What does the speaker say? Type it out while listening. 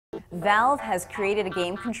Valve has created a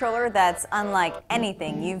game controller that's unlike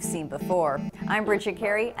anything you've seen before. I'm Bridget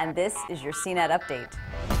Carey, and this is your CNET update.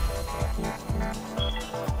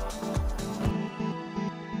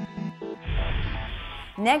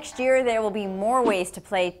 Next year, there will be more ways to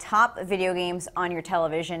play top video games on your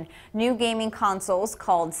television. New gaming consoles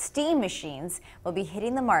called Steam machines will be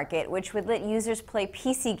hitting the market, which would let users play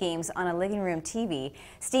PC games on a living room TV.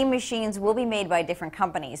 Steam machines will be made by different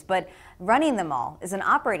companies, but running them all is an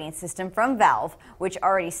operating system from Valve, which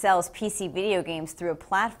already sells PC video games through a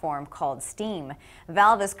platform called Steam.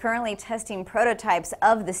 Valve is currently testing prototypes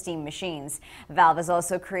of the Steam machines. Valve is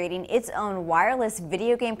also creating its own wireless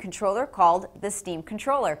video game controller called the Steam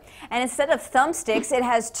Controller. And instead of thumbsticks, it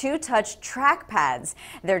has two touch trackpads.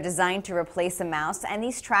 They're designed to replace a mouse, and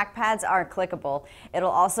these trackpads are clickable.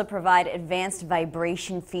 It'll also provide advanced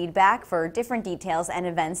vibration feedback for different details and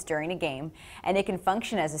events during a game, and it can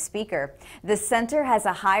function as a speaker. The center has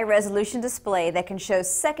a high-resolution display that can show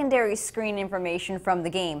secondary screen information from the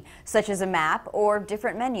game, such as a map or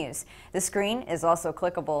different menus. The screen is also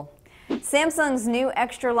clickable. Samsung's new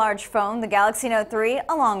extra-large phone, the Galaxy Note 3,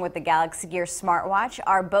 along with the Galaxy Gear smartwatch,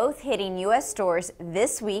 are both hitting U.S. stores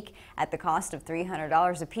this week at the cost of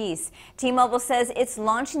 $300 apiece. T-Mobile says it's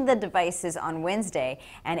launching the devices on Wednesday,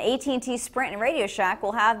 and AT&T, Sprint, and Radio Shack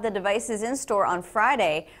will have the devices in store on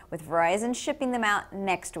Friday, with Verizon shipping them out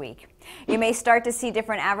next week. You may start to see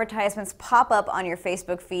different advertisements pop up on your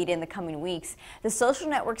Facebook feed in the coming weeks. The social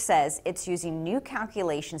network says it's using new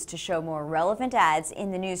calculations to show more relevant ads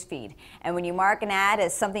in the news feed. And when you mark an ad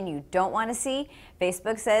as something you don't want to see,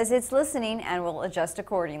 Facebook says it's listening and will adjust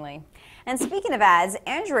accordingly. And speaking of ads,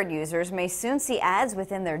 Android users may soon see ads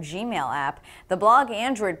within their Gmail app. The blog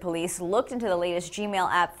Android Police looked into the latest Gmail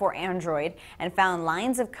app for Android and found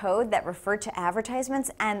lines of code that refer to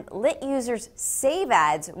advertisements and let users save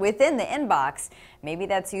ads within the inbox. Maybe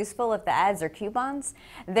that's useful if the ads are coupons.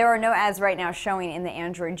 There are no ads right now showing in the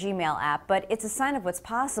Android Gmail app, but it's a sign of what's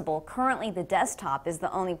possible. Currently, the desktop is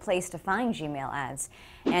the only place to find Gmail ads.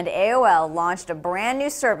 And AOL launched a brand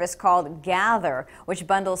new service called Gather, which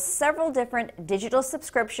bundles several different digital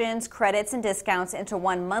subscriptions, credits, and discounts into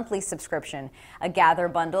one monthly subscription. A Gather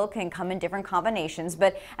bundle can come in different combinations,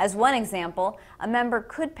 but as one example, a member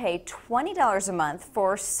could pay $20 a month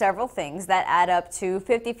for several things that add up to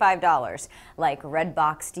 $55, like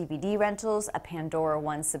Redbox DVD rentals, a Pandora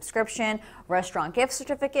One subscription, restaurant gift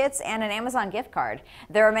certificates, and an Amazon gift card.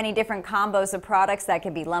 There are many different combos of products that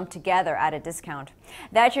can be lumped together at a discount.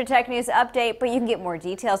 That's your tech news update, but you can get more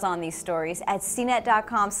details on these stories at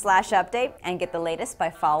cnet.com/update and get the latest by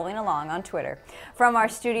following along on Twitter. From our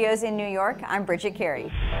studios in New York, I'm Bridget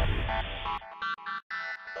Carey.